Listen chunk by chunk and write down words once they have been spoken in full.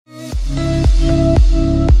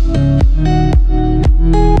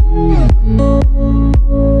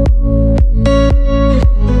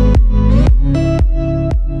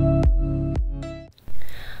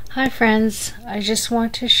friends, I just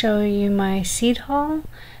want to show you my seed haul.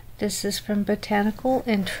 This is from Botanical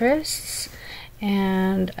Interests,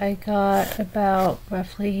 and I got about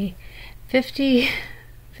roughly 50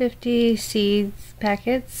 seeds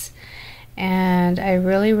packets, and I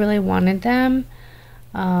really wanted them.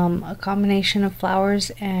 A combination of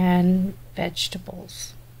flowers and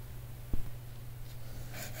vegetables.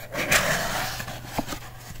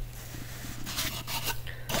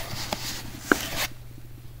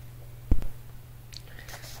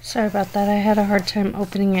 Sorry about that, I had a hard time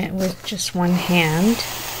opening it with just one hand.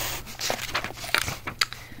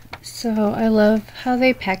 So I love how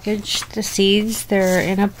they package the seeds. They're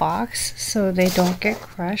in a box so they don't get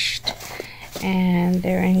crushed, and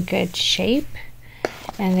they're in good shape.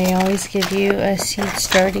 And they always give you a seed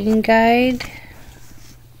starting guide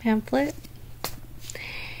pamphlet.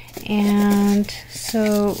 And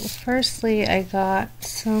so firstly I got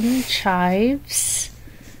some chives,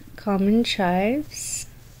 common chives.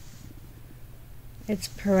 It's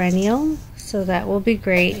perennial, so that will be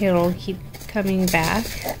great. It'll keep coming back.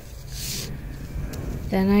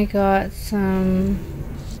 Then I got some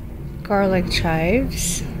garlic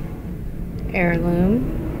chives,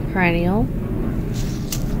 heirloom, perennial.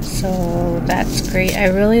 So that's great. I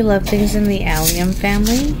really love things in the allium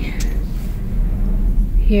family.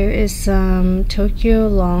 Here is some Tokyo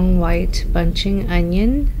long white bunching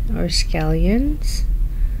onion or scallions.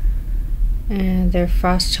 And they're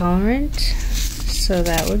frost tolerant, so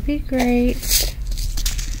that would be great.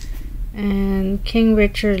 And King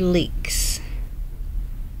Richard leeks,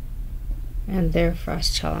 and they're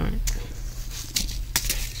frost tolerant.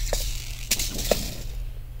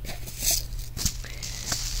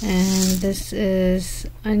 And this is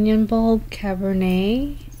onion bulb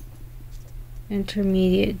cabernet,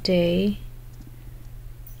 intermediate day,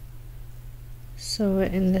 sow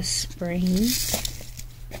it in the spring.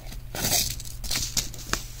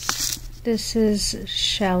 This is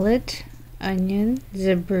shallot, onion,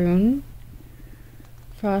 zebroon,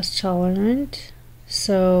 frost tolerant.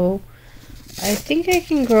 So I think I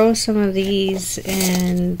can grow some of these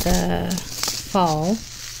in the fall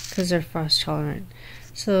because they're frost tolerant.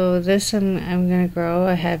 So this I'm gonna grow.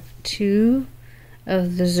 I have 2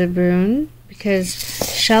 of the zebroon because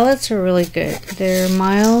shallots are really good. They're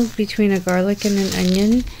mild between a garlic and an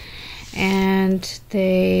onion, and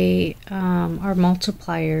they are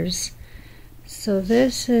multipliers. So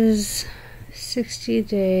this is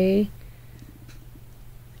 60-day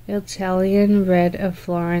Italian red of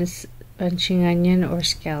Florence bunching onion or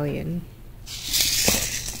scallion.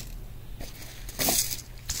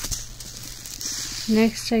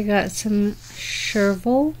 Next I got some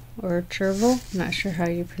chervil or chervil, I'm not sure how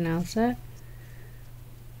you pronounce that.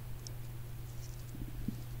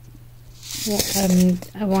 Well,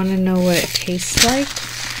 I want to know what it tastes like.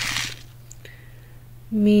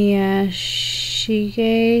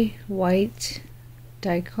 Miyashige white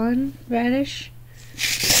daikon radish.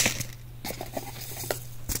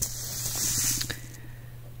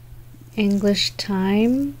 English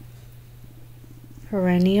thyme,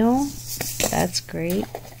 perennial. That's great.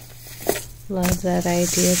 Love that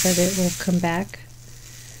idea that it will come back.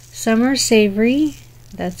 Summer savory,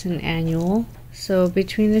 that's an annual. So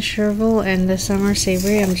between the chervil and the summer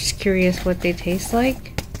savory, I'm just curious what they taste like.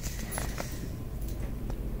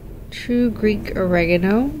 True Greek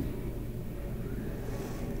oregano.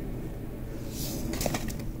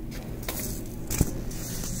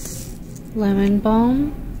 Lemon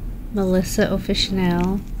balm, Melissa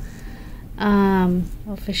officinalis.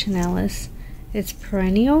 It's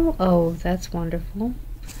perennial. Oh, that's wonderful.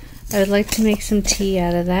 I would like to make some tea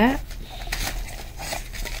out of that.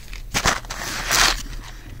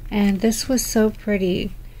 And this was so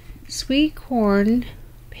pretty. Sweet corn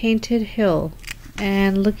painted hill.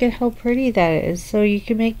 And look at how pretty that is. So you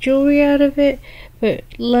can make jewelry out of it, but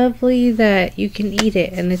lovely that you can eat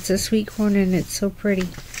it. And it's a sweet corn and it's so pretty.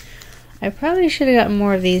 I probably should have gotten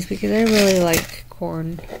more of these because I really like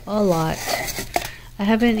corn a lot. I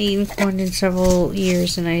haven't eaten corn in several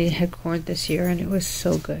years, and I had corn this year and it was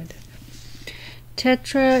so good.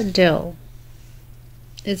 Tetra dill.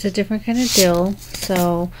 It's a different kind of dill,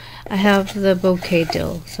 so I have the bouquet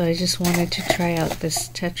dill, so I just wanted to try out this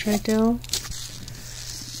tetra dill.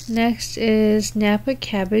 Next is Napa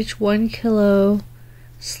cabbage, 1 kilo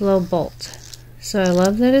slow bolt. So I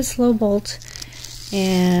love that it's slow bolt,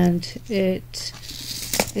 and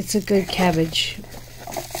it's a good cabbage.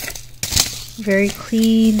 Very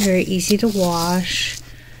clean, very easy to wash,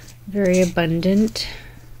 very abundant.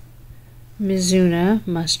 Mizuna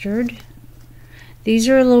mustard. These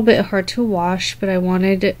are a little bit hard to wash, but I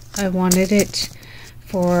wanted it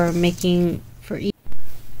for making for eating.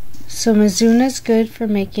 So Mizuna is good for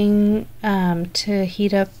making to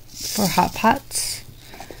heat up for hot pots.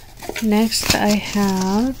 Next I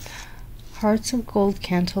have Hearts of Gold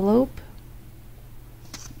Cantaloupe.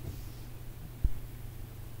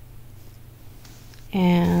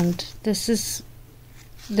 And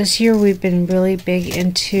this year we've been really big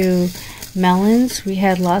into melons. We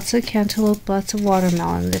had lots of cantaloupe, lots of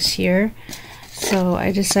watermelon this year. So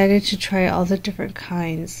I decided to try all the different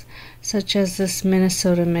kinds, such as this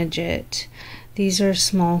Minnesota midget. These are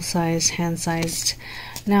small size, hand sized.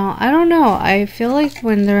 Now, I don't know, I feel like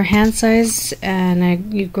when they're hand sized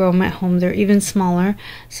and you grow them at home, they're even smaller.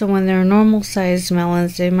 So when they're normal sized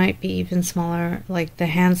melons, they might be even smaller, like the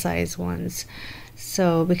hand sized ones.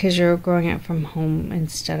 So because you're growing it from home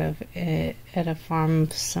instead of it at a farm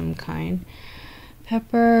of some kind.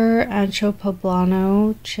 Pepper, ancho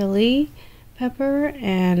poblano chili pepper,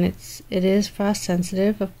 and it is frost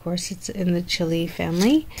sensitive. Of course, it's in the chili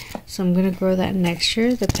family, so I'm going to grow that next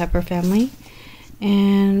year, the pepper family.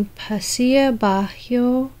 And pasilla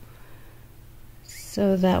bajo,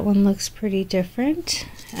 so that one looks pretty different.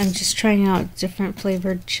 I'm just trying out different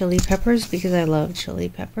flavored chili peppers because I love chili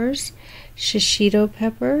peppers. Shishito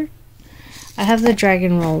pepper. I have the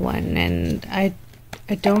dragon roll one, and I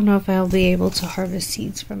don't know if I'll be able to harvest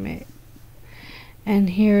seeds from it.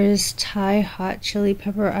 And here is Thai hot chili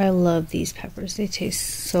pepper. I love these peppers. They taste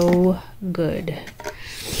so good.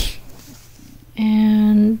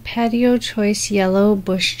 And patio choice yellow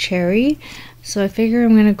bush cherry. So I figure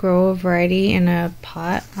I'm going to grow a variety in a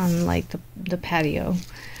pot on like the patio.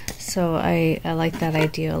 So I like that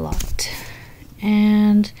idea a lot.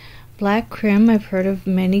 And black crim, I've heard of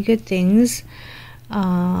many good things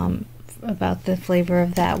about the flavor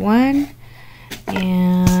of that one.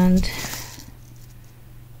 And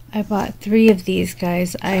I bought 3 of these,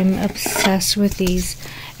 guys. I'm obsessed with these.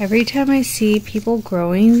 Every time I see people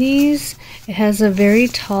growing these, it has a very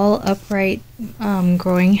tall, upright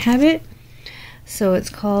growing habit. So it's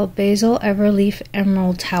called Basil Everleaf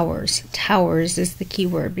Emerald Towers. Towers is the key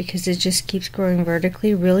word because it just keeps growing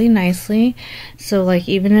vertically really nicely. So like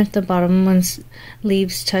even if the bottom one's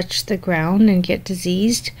leaves touch the ground and get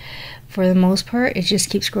diseased, for the most part, it just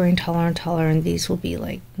keeps growing taller and taller, and these will be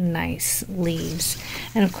like nice leaves.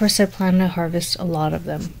 And of course, I plan to harvest a lot of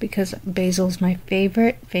them because basil is my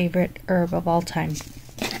favorite herb of all time.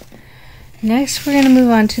 Next, we're going to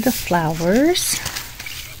move on to the flowers.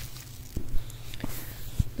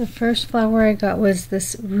 The first flower I got was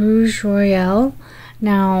this Rouge Royale.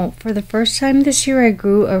 Now, for the first time this year, I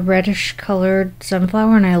grew a reddish colored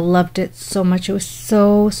sunflower, and I loved it so much. It was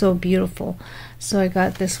so beautiful. So I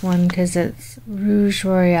got this one because it's Rouge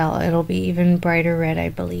Royale. It'll be even brighter red, I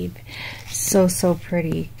believe. So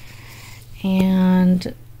pretty.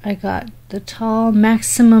 And I got the tall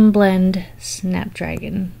Maximum Blend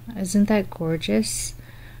Snapdragon. Isn't that gorgeous?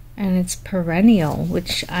 And it's perennial,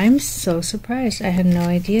 which I'm so surprised. I had no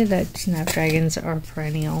idea that snapdragons are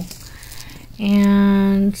perennial.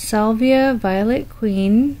 And Salvia Violet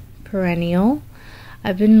Queen, perennial.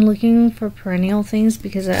 I've been looking for perennial things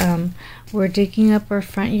because we're digging up our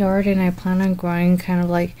front yard, and I plan on growing kind of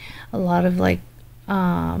like a lot of like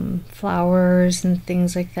flowers and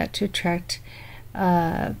things like that to attract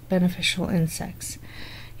beneficial insects.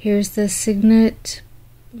 Here's the Signet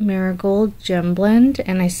Marigold Gem Blend,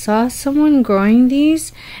 and I saw someone growing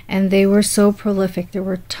these and they were so prolific. There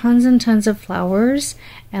were tons and tons of flowers,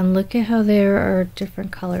 and look at how there are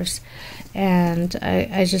different colors, and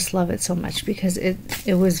I just love it so much because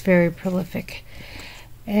it was very prolific.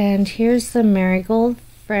 And here's the Marigold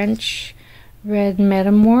French Red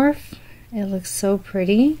Metamorph. It looks so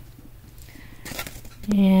pretty.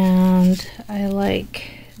 And I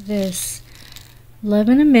like this Love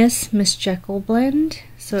and a Miss Jekyll blend.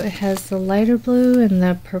 So it has the lighter blue and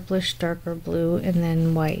the purplish darker blue and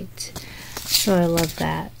then white. So I love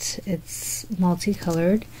that. It's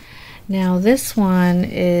multicolored. Now this one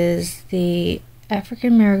is the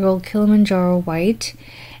African Marigold Kilimanjaro White.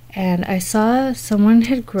 And I saw someone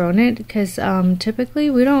had grown it because typically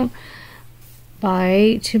we don't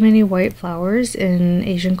buy too many white flowers in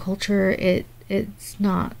Asian culture. It's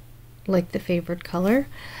not like the favorite color.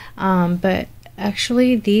 But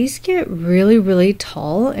actually these get really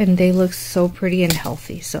tall and they look so pretty and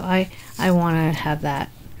healthy. So I want to have that.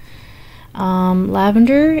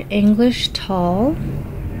 Lavender English Tall,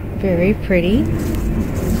 very pretty.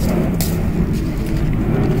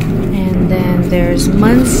 And then there's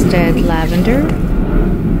Munstead Lavender.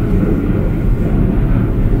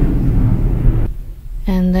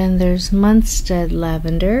 And then there's Munstead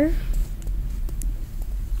Lavender.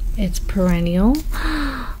 It's perennial.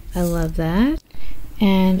 I love that.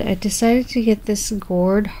 And I decided to get this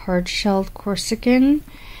gourd hard-shelled Corsican.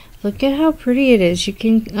 Look at how pretty it is. You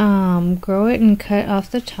can grow it and cut off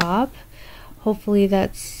the top. Hopefully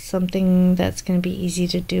that's something that's going to be easy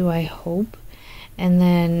to do, I hope. And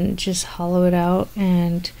then just hollow it out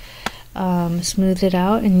and smooth it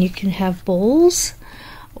out, and you can have bowls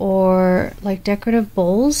or like decorative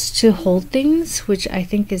bowls to hold things, which I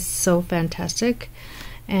think is so fantastic.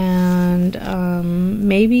 And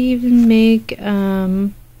maybe even make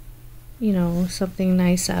you know, something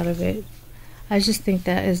nice out of it. I just think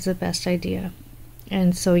that is the best idea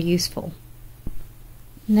and so useful.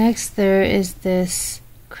 Next there is this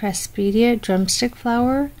Cresspedia drumstick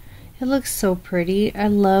flower. It looks so pretty. I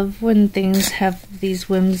love when things have these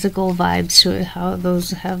whimsical vibes to it, how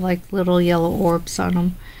those have like little yellow orbs on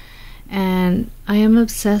them. And I am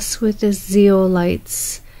obsessed with this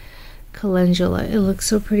zeolites calendula. It looks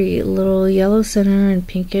so pretty. Little yellow center and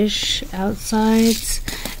pinkish outsides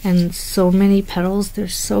and so many petals. They're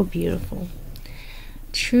so beautiful.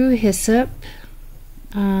 True hyssop.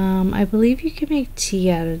 I believe you can make tea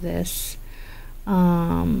out of this.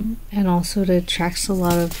 And also it attracts a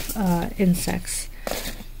lot of insects.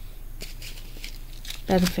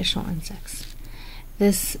 Beneficial insects.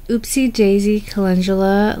 This Oopsie Daisy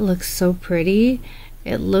calendula looks so pretty.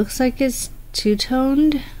 It looks like it's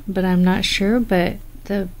two-toned, but I'm not sure, but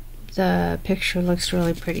the picture looks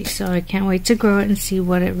really pretty, so I can't wait to grow it and see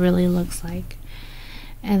what it really looks like.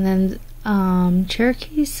 And then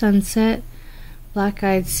Cherokee Sunset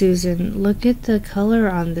Black-Eyed Susan. Look at the color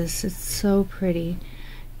on this. It's so pretty.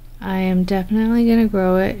 I am definitely going to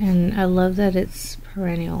grow it, and I love that it's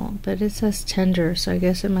perennial, but it says tender, so I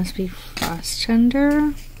guess it must be frost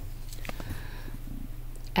tender.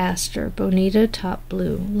 Aster Bonita Top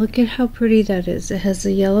Blue. Look at how pretty that is. It has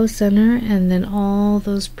a yellow center and then all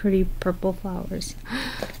those pretty purple flowers.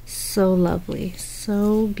 So lovely.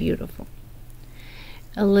 So beautiful.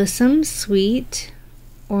 Alyssum Sweet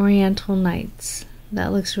Oriental Nights.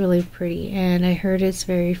 That looks really pretty, and I heard it's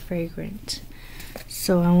very fragrant,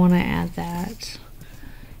 so I want to add that.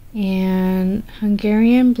 And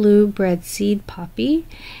Hungarian Blue Bread Seed Poppy,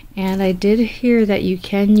 and I did hear that you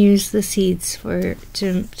can use the seeds to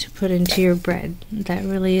put into your bread. That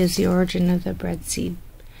really is the origin of the bread seed.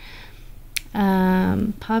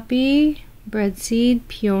 Poppy Bread Seed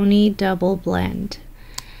Peony Double Blend.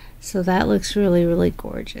 So that looks really, really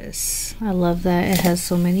gorgeous. I love that it has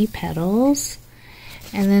so many petals.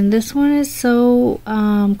 And then this one is so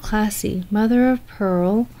classy. Mother of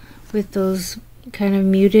Pearl with those kind of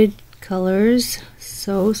muted colors.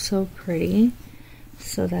 So pretty.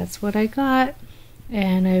 So that's what I got,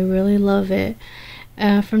 and I really love it.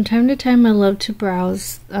 From time to time I love to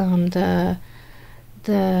browse the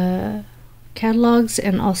catalogs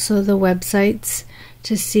and also the websites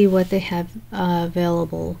to see what they have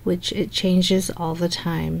available, which it changes all the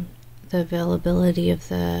time, the availability of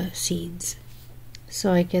the seeds.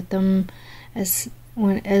 So I get them as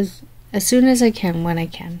soon as I can, when I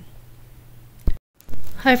can.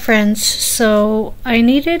 Hi friends, so I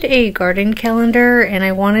needed a garden calendar, and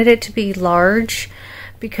I wanted it to be large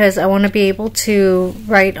because I want to be able to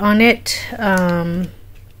write on it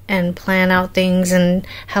and plan out things and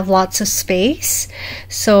have lots of space.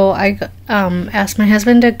 So I asked my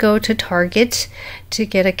husband to go to Target to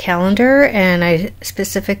get a calendar, and I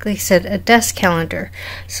specifically said a desk calendar.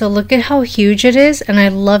 So look at how huge it is, and I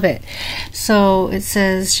love it. So it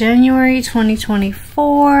says January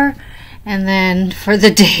 2024, and then for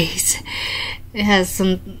the days it has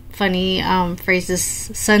some funny phrases.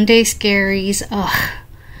 Sunday scaries,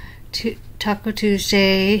 Taco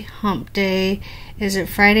Tuesday, Hump Day, is it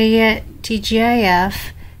Friday yet?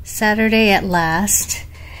 TGIF, Saturday at last.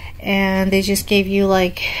 And they just gave you,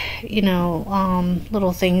 like, you know,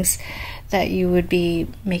 little things that you would be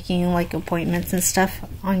making, like appointments and stuff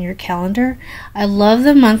on your calendar. I love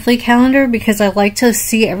the monthly calendar because I like to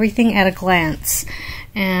see everything at a glance.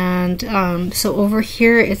 And so over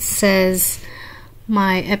here it says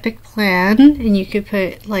my epic plan, and you could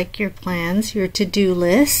put like your plans, your to-do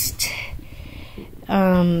list,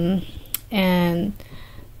 and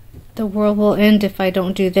the world will end if I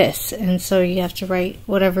don't do this. And so you have to write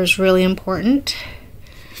whatever's really important.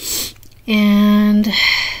 And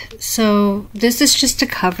so this is just a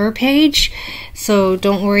cover page, so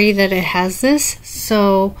don't worry that it has this.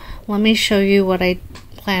 So let me show you what I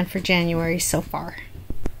planned for January so far.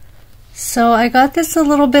 So I got this a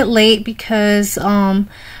little bit late because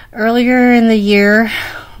earlier in the year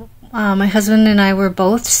my husband and I were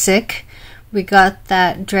both sick. We got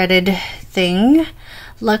that dreaded thing.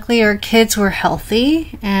 Luckily our kids were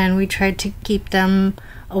healthy, and we tried to keep them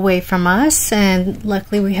away from us, and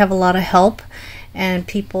luckily we have a lot of help and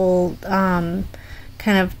people kind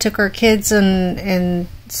of took our kids in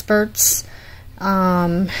spurts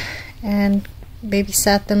and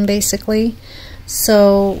babysat them basically.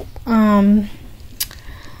 So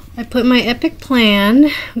I put my epic plan: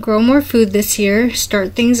 grow more food this year,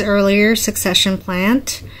 start things earlier, succession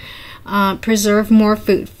plant, preserve more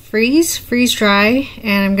food, freeze dry,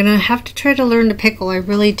 and I'm gonna have to try to learn to pickle, I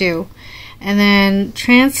really do. And then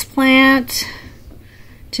transplant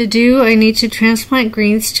to do, I need to transplant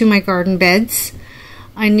greens to my garden beds.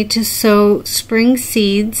 I need to sow spring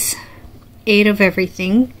seeds, 8 of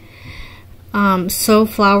everything. Sow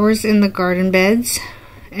flowers in the garden beds.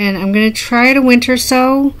 And I'm going to try to winter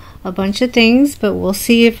sow a bunch of things, but we'll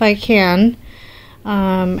see if I can.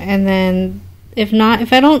 And then if not,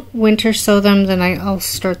 if I don't winter sow them, then I'll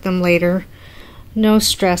start them later. No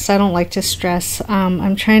stress. I don't like to stress.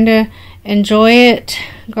 I'm trying to enjoy it,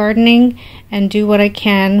 gardening, and do what I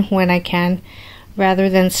can when I can, rather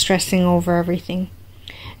than stressing over everything.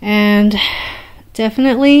 And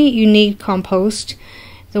definitely you need compost.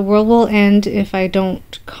 The world will end if I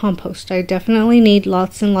don't compost. I definitely need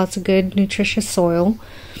lots and lots of good, nutritious soil.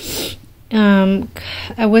 I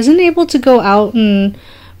wasn't able to go out and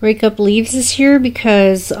rake up leaves this year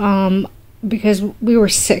because we were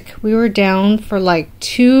sick. We were down for like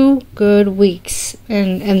 2 good weeks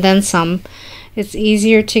and then some. It's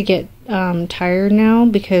easier to get tired now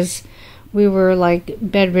because we were like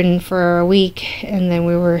bedridden for a week and then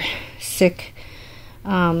we were sick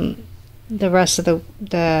the rest of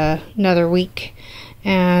the another week,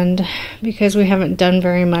 and because we haven't done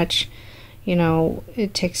very much, you know,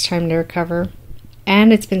 it takes time to recover,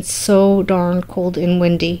 and it's been so darn cold and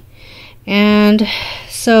windy. And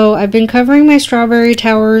so I've been covering my strawberry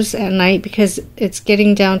towers at night because it's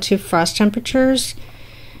getting down to frost temperatures,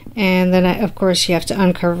 and then of course you have to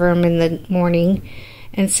uncover them in the morning,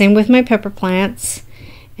 and same with my pepper plants.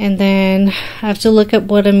 And then I have to look up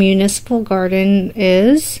what a municipal garden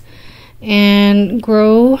is and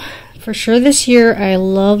grow. For sure this year I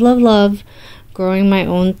love growing my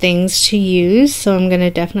own things to use, so I'm going to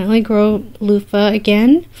definitely grow loofah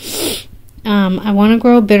again. I want to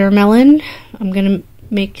grow bitter melon. I'm going to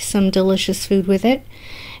make some delicious food with it.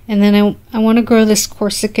 And then I want to grow this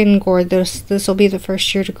Corsican gourd. This will be the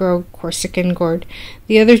first year to grow Corsican gourd.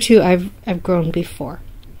 The other two I've grown before.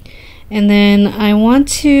 And then I want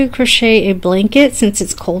to crochet a blanket since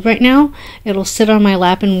it's cold right now. It'll sit on my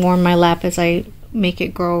lap and warm my lap as I make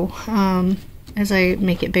it grow, as I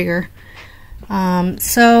make it bigger.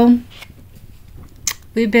 So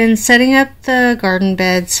we've been setting up the garden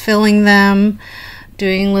beds, filling them,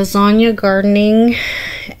 doing lasagna gardening,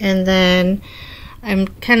 and then I'm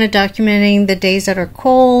kind of documenting the days that are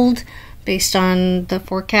cold based on the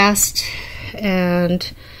forecast.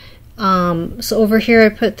 And so over here I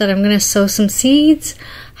put that I'm going to sow some seeds.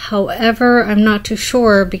 However, I'm not too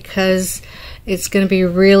sure because it's going to be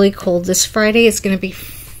really cold this Friday. It's going to be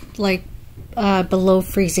like below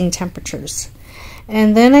freezing temperatures.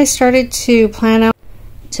 And then I started to plan out.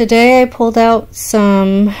 Today I pulled out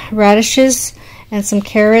some radishes and some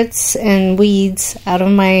carrots and weeds out of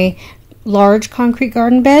my large concrete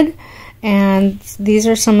garden bed. And these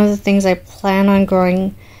are some of the things I plan on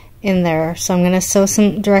growing in there. So I'm going to sow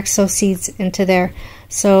some direct sow seeds into there.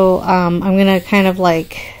 So I'm going to kind of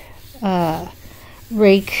like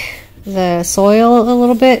rake the soil a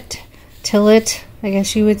little bit, till it, I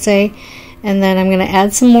guess you would say, and then I'm going to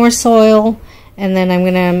add some more soil, and then I'm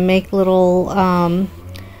going to make little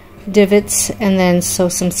divots and then sow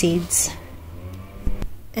some seeds.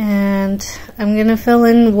 And I'm going to fill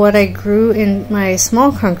in what I grew in my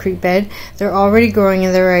small concrete bed. They're already growing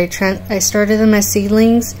in there. I started them as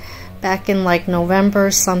seedlings back in like November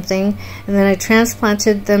or something, and then I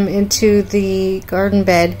transplanted them into the garden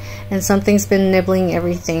bed, and something's been nibbling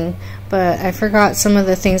everything. But I forgot some of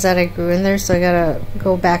the things that I grew in there, so I gotta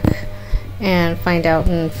go back and find out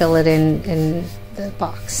and fill it in the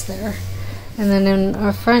box there. And then in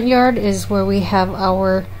our front yard is where we have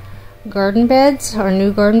our garden beds, our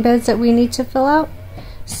new garden beds that we need to fill out.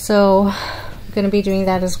 So I'm going to be doing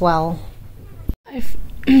that as well.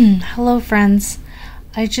 Hello friends,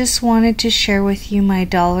 I just wanted to share with you my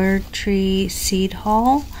Dollar Tree seed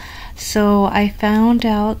haul. So I found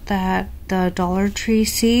out that the Dollar Tree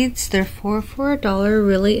seeds, they're for $1,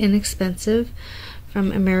 really inexpensive,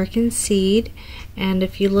 from American Seed. And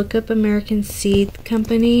if you look up American Seed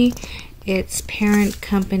Company, its parent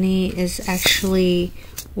company is actually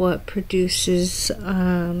what produces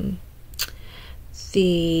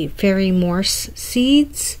the Ferry-Morse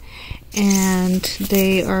seeds, and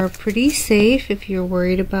they are pretty safe if you're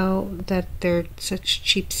worried about that they're such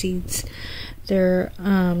cheap seeds. They're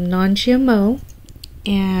non-GMO,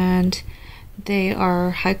 and they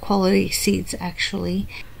are high quality seeds actually.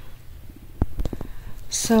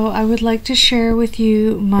 So I would like to share with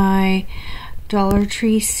you my Dollar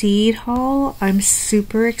Tree seed haul. I'm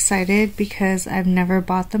super excited because I've never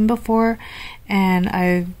bought them before and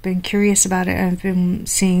I've been curious about it. I've been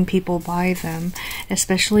seeing people buy them,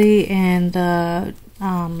 especially in the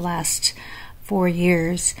last 4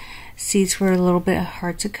 years. Seeds were a little bit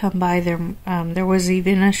hard to come by. There was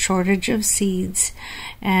even a shortage of seeds,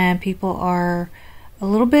 and people are a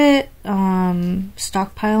little bit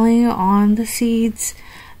stockpiling on the seeds,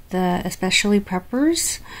 especially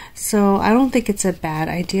peppers. So I don't think it's a bad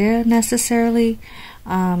idea necessarily.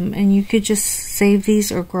 And you could just save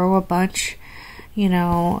these or grow a bunch, you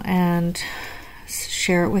know, and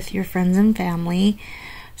share it with your friends and family.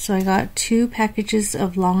 So I got 2 packages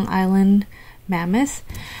of Long Island Mammoth.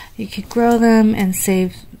 You could grow them and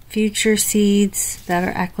save future seeds that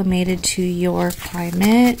are acclimated to your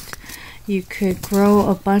climate. You could grow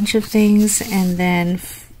a bunch of things and then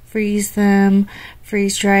freeze them,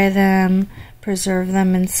 freeze dry them, preserve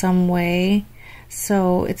them in some way.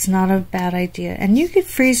 So it's not a bad idea. And you could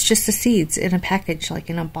freeze just the seeds in a package, like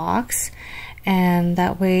in a box, and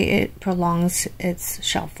that way it prolongs its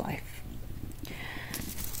shelf life.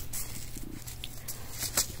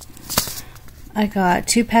 I got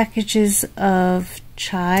 2 packages of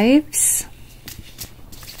chives.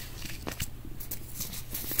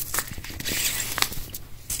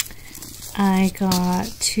 I got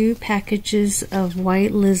 2 packages of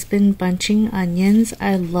white Lisbon bunching onions.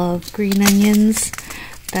 I love green onions.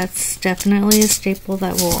 That's definitely a staple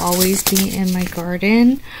that will always be in my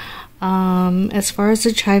garden. As far as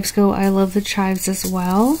the chives go, I love the chives as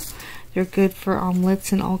well. They're good for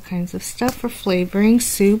omelets and all kinds of stuff, for flavoring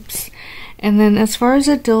soups. And then as far as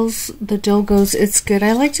the dill goes, it's good.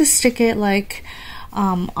 I like to stick it like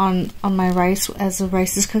on my rice. As the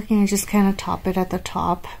rice is cooking, I just kind of top it at the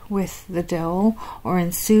top with the dill, or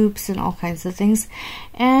in soups and all kinds of things.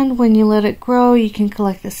 And when you let it grow, you can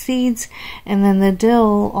collect the seeds. And then the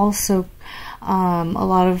dill also, a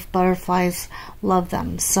lot of butterflies love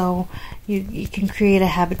them, so you can create a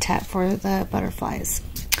habitat for the butterflies.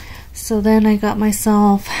 So then I got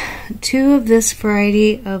myself 2 of this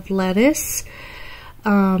variety of lettuce,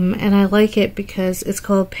 and I like it because it's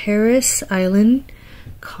called Paris Island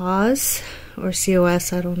Cos, or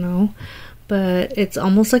COS, I don't know, but it's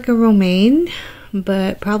almost like a romaine,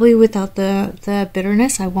 but probably without the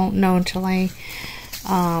bitterness. I won't know until I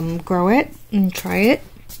grow it and try it.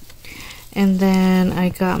 And then I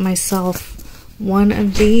got myself 1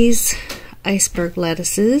 of these iceberg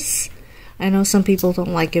lettuces. I know some people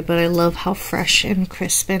don't like it, but I love how fresh and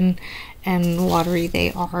crisp and watery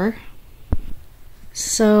they are.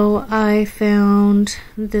 So I found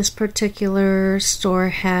this particular store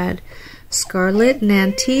had Scarlet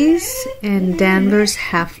Nantes and Danvers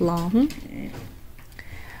Half Long.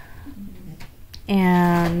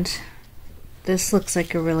 And this looks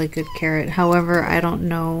like a really good carrot. However, I don't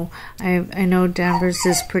know. I know Danvers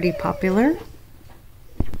is pretty popular.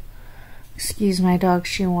 Excuse my dog,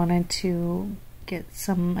 she wanted to get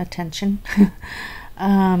some attention.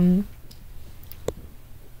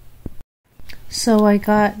 So I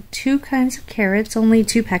got 2 kinds of carrots, only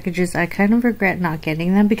 2 packages. I kind of regret not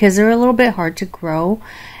getting them because they're a little bit hard to grow,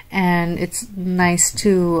 and it's nice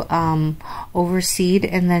to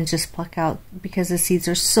overseed and then just pluck out, because the seeds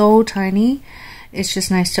are so tiny. It's just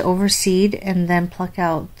nice to overseed and then pluck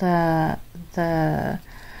out the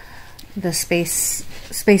space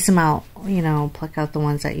them out, you know, pluck out the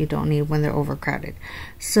ones that you don't need when they're overcrowded.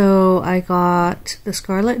 So I got the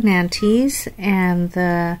Scarlet Nantes and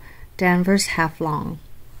the Danvers Half Long.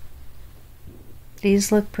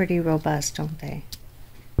 These look pretty robust, don't they?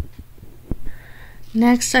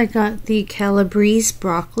 Next I got the Calabrese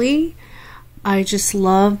broccoli. I just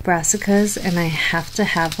love brassicas and I have to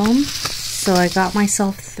have them. So I got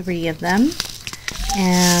myself 3 of them.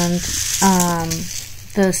 And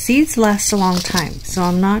the seeds last a long time, so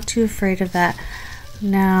I'm not too afraid of that.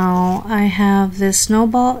 Now I have this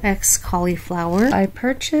Snowball X cauliflower. I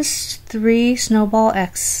purchased 3 Snowball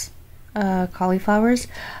X cauliflowers.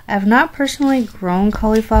 I have not personally grown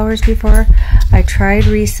cauliflowers before. I tried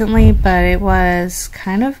recently, but it was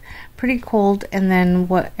kind of pretty cold, and then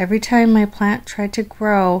every time my plant tried to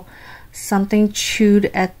grow, something chewed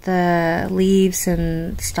at the leaves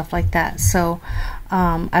and stuff like that. So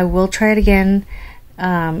I will try it again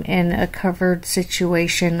in a covered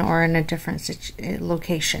situation or in a different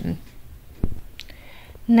location.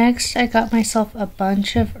 Next, I got myself a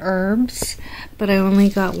bunch of herbs, but I only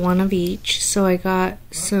got 1 of each. So I got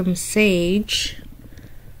some sage,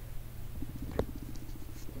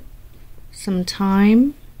 some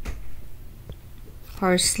thyme,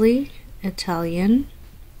 parsley, Italian,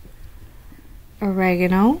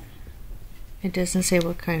 oregano. It doesn't say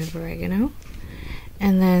what kind of oregano.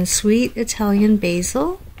 And then sweet Italian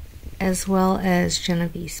basil, as well as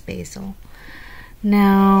Genovese basil.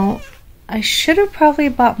 Now, I should have probably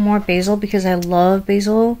bought more basil because I love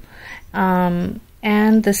basil. And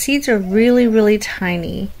the seeds are really, really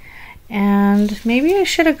tiny. And maybe I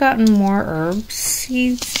should have gotten more herb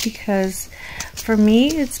seeds because for me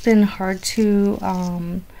it's been hard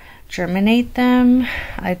to germinate them.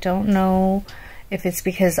 I don't know if it's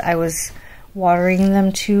because I was watering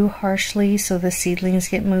them too harshly, so the seedlings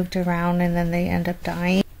get moved around and then they end up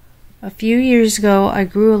dying. A few years ago I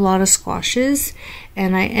grew a lot of squashes,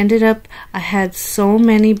 and I had so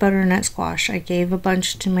many butternut squash. I gave a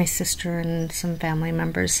bunch to my sister and some family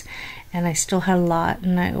members, and I still had a lot,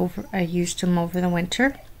 and I used them over the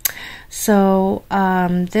winter. So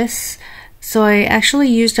so I actually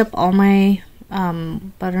used up all my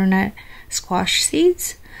butternut squash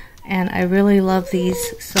seeds, and I really love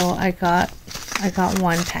these, so I got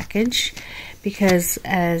one package because,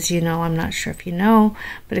 as you know, I'm not sure if you know,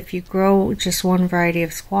 but if you grow just one variety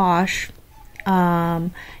of squash,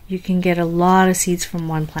 you can get a lot of seeds from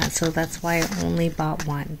one plant, so that's why I only bought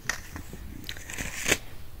one.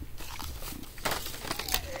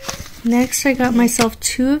 Next, I got myself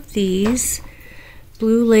 2 of these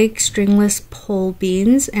Blue Lake stringless pole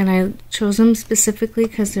beans, and I chose them specifically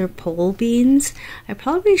because they're pole beans. I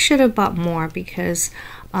probably should have bought more because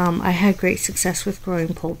I had great success with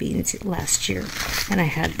growing pole beans last year, and I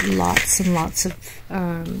had lots and lots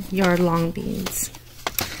of yard-long beans.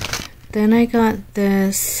 Then I got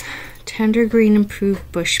this tender green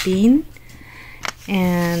improved bush bean,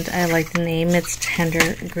 and I like the name. It's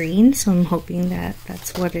tender green, so I'm hoping that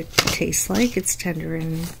that's what it tastes like. It's tender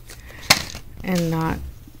and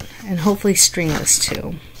hopefully stringless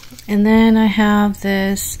too. And then I have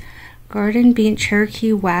this garden bean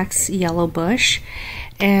Cherokee wax yellow bush,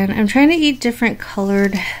 and I'm trying to eat different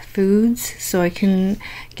colored foods so I can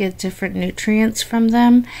get different nutrients from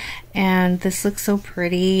them, and this looks so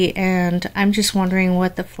pretty, and I'm just wondering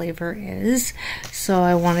what the flavor is, so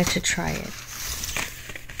I wanted to try it.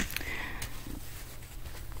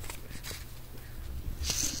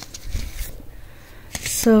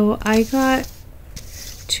 So I got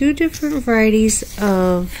 2 different varieties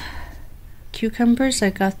of cucumbers.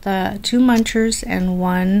 I got the 2 munchers and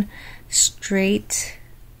 1 straight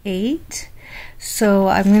 8. So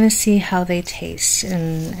I'm going to see how they taste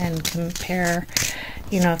and compare,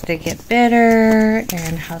 you know, if they get bitter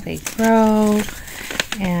and how they grow,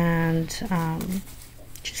 and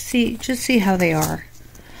just see how they are.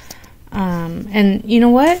 And you know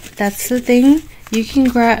what? That's the thing. You can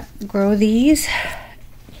grow these.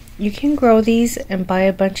 You can grow these and buy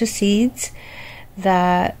a bunch of seeds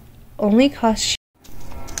that only cost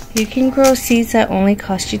you can grow seeds that only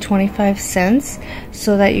cost you 25 cents,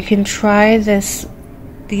 so that you can try these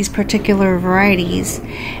particular varieties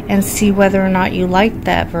and see whether or not you like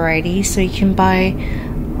that variety, so you can buy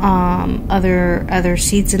other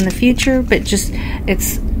seeds in the future, but just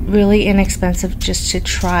it's really inexpensive just to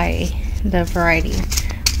try the variety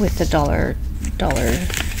with the dollar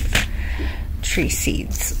tree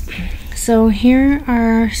seeds. So here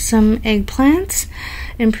are some eggplants.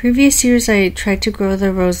 In previous years I tried to grow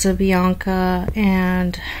the Rosa Bianca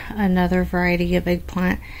and another variety of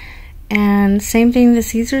eggplant, and same thing, the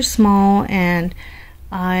seeds are small and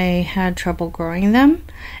I had trouble growing them.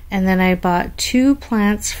 And then I bought 2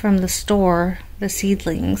 plants from the store, the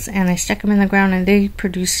seedlings, and I stuck them in the ground, and they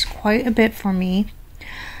produced quite a bit for me.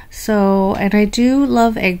 So, and I do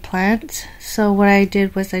love eggplant, so what I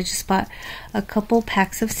did was I just bought a couple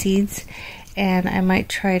packs of seeds, and I might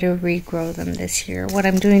try to regrow them this year. What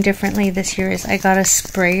I'm doing differently this year is I got a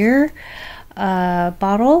sprayer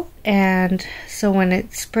bottle, and so when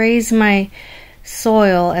it sprays my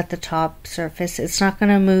soil at the top surface, it's not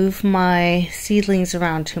going to move my seedlings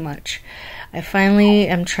around too much. I finally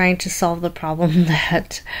am trying to solve the problem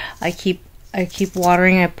that I keep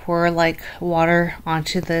watering. I pour like water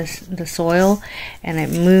onto the soil, and it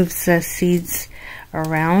moves the seeds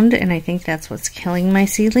around, and I think that's what's killing my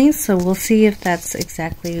seedlings. So we'll see if that's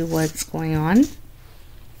exactly what's going on.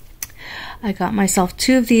 I got myself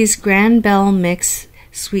 2 of these Grand Bell mix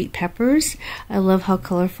sweet peppers. I love how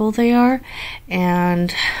colorful they are,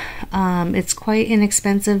 and it's quite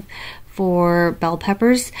inexpensive for bell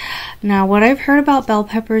peppers. Now, what I've heard about bell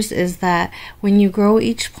peppers is that when you grow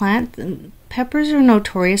each plant, peppers are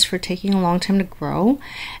notorious for taking a long time to grow,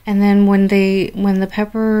 and then when the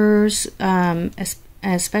peppers,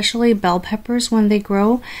 especially bell peppers, when they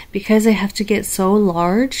grow, because they have to get so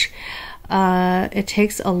large, it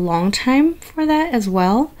takes a long time for that as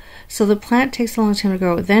well. So the plant takes a long time to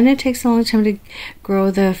grow. Then it takes a long time to grow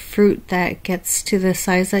the fruit that gets to the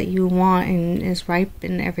size that you want and is ripe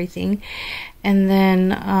and everything. And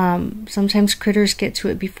then sometimes critters get to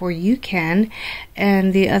it before you can.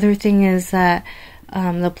 And the other thing is that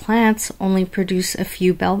the plants only produce a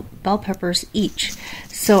few bell peppers each.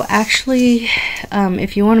 So actually,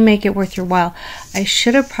 if you want to make it worth your while, I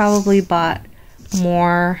should have probably bought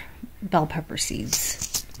more bell pepper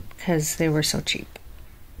seeds because they were so cheap.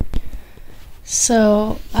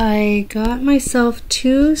 So I got myself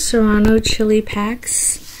 2 Serrano chili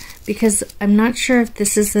packs because I'm not sure if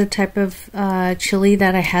this is the type of chili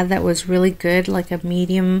that I had that was really good, like a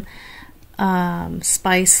medium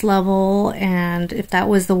spice level, and if that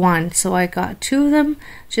was the one. So I got 2 of them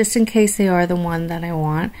just in case they are the one that I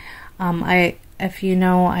want. If you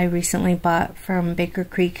know, I recently bought from Baker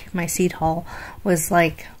Creek. My seed haul was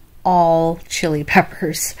like all chili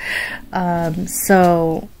peppers.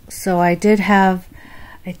 So I did have,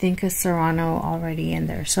 I think, a Serrano already in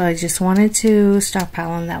there. So I just wanted to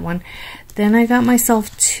stockpile on that one. Then I got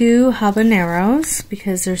myself 2 habaneros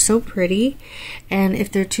because they're so pretty. And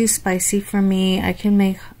if they're too spicy for me, I can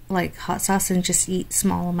make like hot sauce and just eat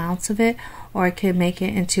small amounts of it. Or I could make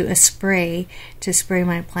it into a spray to spray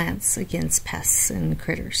my plants against pests and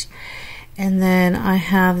critters. And then I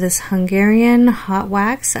have this Hungarian hot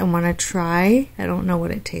wax I want to try. I don't know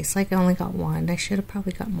what it tastes like. I only got 1. I should have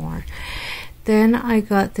probably got more. Then I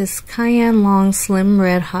got this cayenne long slim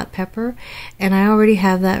red hot pepper, and I already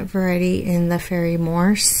have that variety in the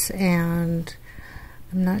Ferry-Morse, and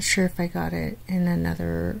I'm not sure if I got it in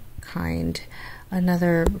another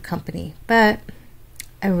another company, but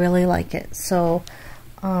I really like it. So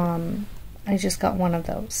I just got 1 of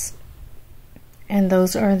those. And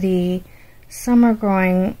those are the summer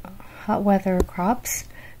growing hot weather crops.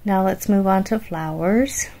 Now let's move on to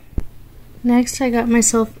flowers. Next I got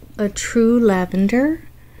myself a true lavender,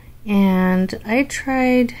 and I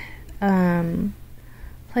tried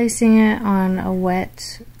placing it on a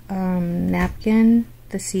wet napkin,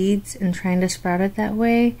 the seeds, and trying to sprout it that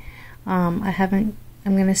way. I'm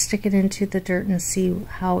going to stick it into the dirt and see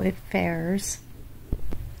how it fares.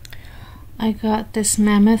 I got this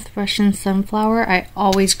mammoth Russian sunflower. I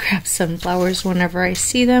always grab sunflowers whenever I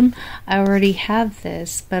see them. I already have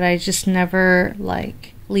this, but I just never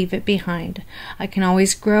like leave it behind. I can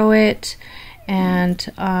always grow it and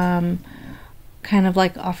kind of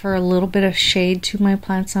like offer a little bit of shade to my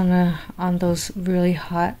plants on those really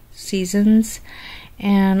hot seasons.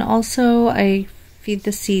 And also I feed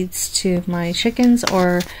the seeds to my chickens,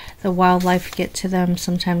 or the wildlife get to them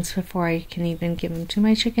sometimes before I can even give them to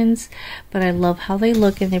my chickens. But I love how they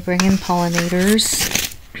look, and they bring in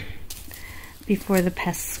pollinators before the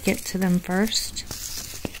pests get to them first.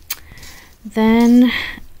 Then,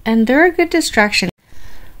 and they're a good distraction.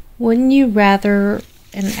 Wouldn't you rather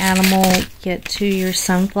an animal get to your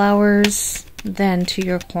sunflowers than to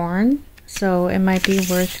your corn? So it might be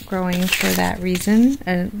worth growing for that reason,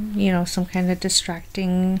 and you know, some kind of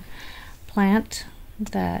distracting plant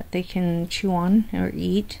that they can chew on or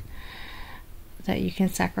eat that you can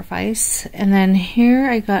sacrifice. And then here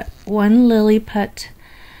I got 1 Lilliput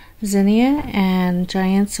zinnia and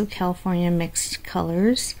Giants of California mixed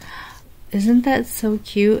colors. Isn't that so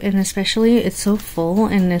cute? And especially it's so full,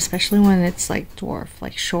 and especially when it's like dwarf,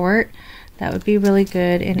 like short, that would be really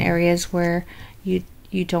good in areas where you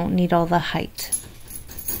don't need all the height.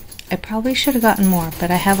 I probably should have gotten more,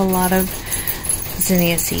 but I have a lot of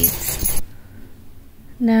zinnia seeds.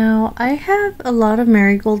 Now I have a lot of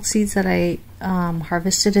marigold seeds that I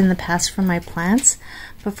harvested in the past from my plants,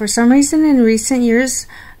 but for some reason in recent years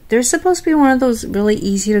they're supposed to be one of those really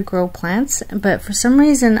easy to grow plants, but for some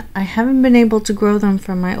reason I haven't been able to grow them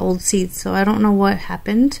from my old seeds, so I don't know what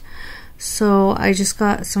happened. So I just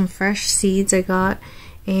got some fresh seeds. I got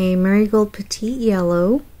a marigold petite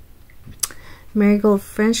yellow, marigold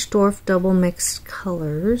French dwarf double mixed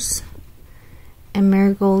colors, and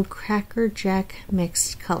marigold cracker jack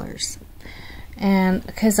mixed colors. And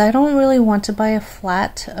because I don't really want to buy a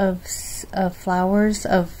flat of flowers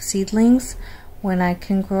of seedlings when I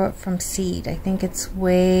can grow it from seed, I think it's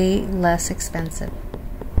way less expensive.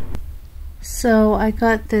 So I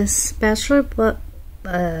got this bachelor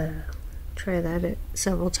try that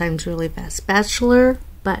several times really fast. Bachelor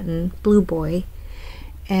Button Blue Boy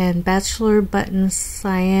and Bachelor Button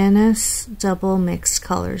Cyanus double mixed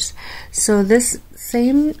colors. So this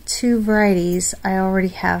same 2 varieties I already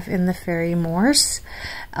have in the Ferry-Morse.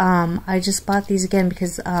 I just bought these again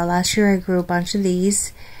because last year I grew a bunch of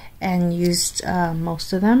these and used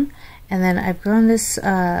most of them, And then I've grown this,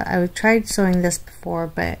 I tried sowing this before,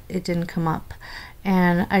 but it didn't come up.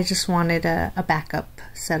 And I just wanted a backup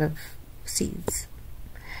set of seeds.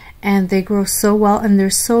 And they grow so well, and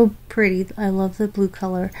they're so pretty. I love the blue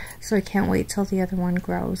color, so I can't wait till the other one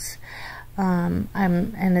grows. And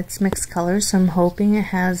it's mixed colors, so I'm hoping it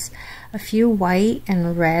has a few white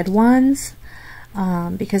and red ones,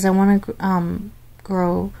 because I want to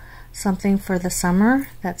grow something for the summer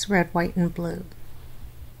that's red, white, and blue.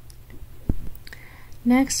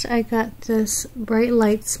 Next, I got this Bright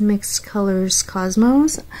Lights Mixed Colors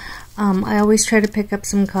Cosmos. I always try to pick up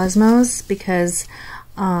some Cosmos because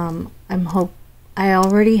I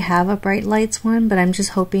already have a Bright Lights one, but I'm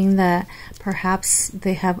just hoping that perhaps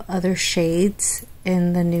they have other shades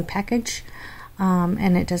in the new package,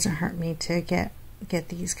 and it doesn't hurt me to get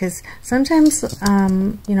these, because sometimes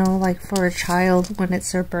you know, like for a child when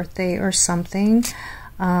it's their birthday or something,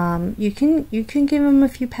 you can give them a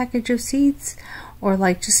few package of seeds, or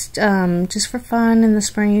like just for fun in the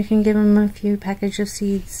spring you can give them a few package of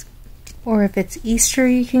seeds, or if it's Easter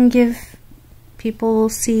you can give people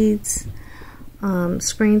seeds.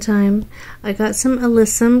 Springtime, I got some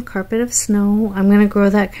Alyssum Carpet of Snow. I'm gonna grow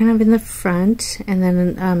that kind of in the front, and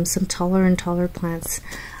then some taller and taller plants.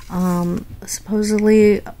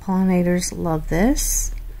 Supposedly pollinators love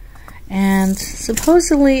this, and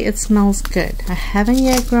supposedly it smells good. I haven't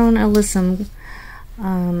yet grown Alyssum.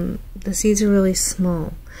 The seeds are really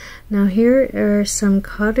small. Now here are some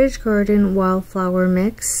Cottage Garden Wildflower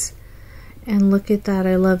Mix, and look at that,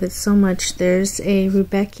 I love it so much. There's a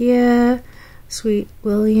Rudbeckia, Sweet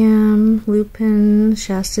William, Lupin,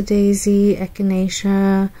 Shasta Daisy,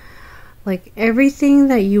 Echinacea, like everything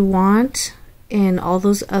that you want in all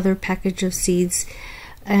those other package of seeds,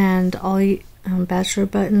 and all bachelor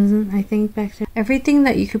buttons, I think back there. Everything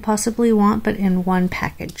that you could possibly want, but in one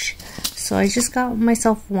package. So I just got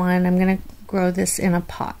myself one. I'm gonna grow this in a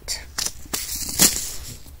pot.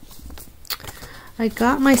 I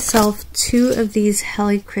got myself 2 of these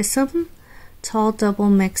Helichrysum Tall Double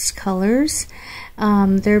Mixed Colors.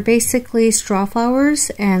 They're basically straw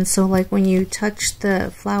flowers, and so like when you touch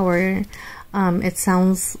the flower, it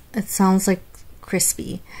sounds like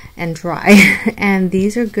crispy and dry. And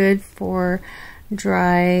these are good for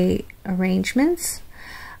dry arrangements,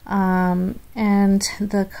 and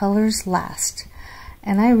the colors last,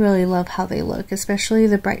 and I really love how they look, especially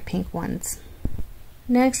the bright pink ones.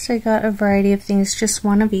 Next, I got a variety of things, just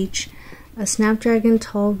one of each. A Snapdragon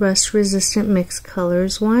Tall Rust Resistant Mixed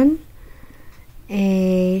Colors one,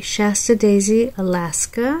 a Shasta Daisy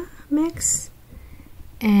Alaska mix,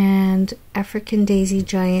 and African Daisy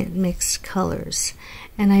Giant Mixed Colors.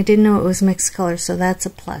 And I didn't know it was mixed colors, so that's a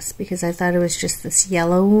plus, because I thought it was just this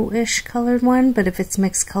yellowish colored one, but if it's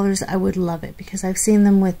mixed colors I would love it, because I've seen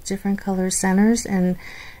them with different color centers and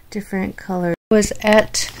different colors. I was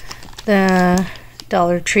at the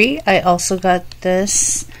Dollar Tree. I also got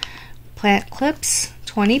this plant clips,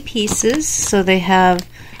 20 pieces, so they have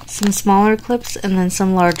some smaller clips and then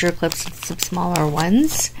some larger clips and some smaller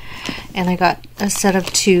ones, and I got a set of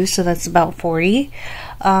 2, so that's about 40.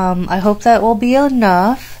 I hope that will be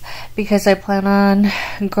enough, because I plan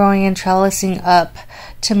on growing and trellising up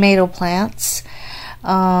tomato plants,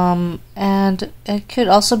 and it could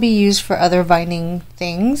also be used for other vining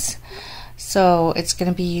things, so it's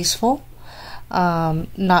going to be useful.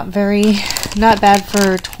 Not bad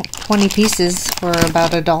for 20 pieces for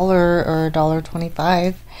about $1 or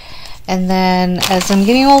 $1.25. And then as I'm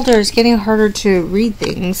getting older, it's getting harder to read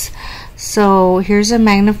things. So here's a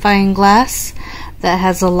magnifying glass that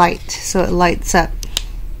has a light, so it lights up.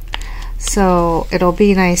 So it'll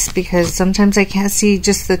be nice, because sometimes I can't see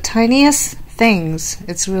just the tiniest things.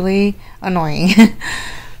 It's really annoying.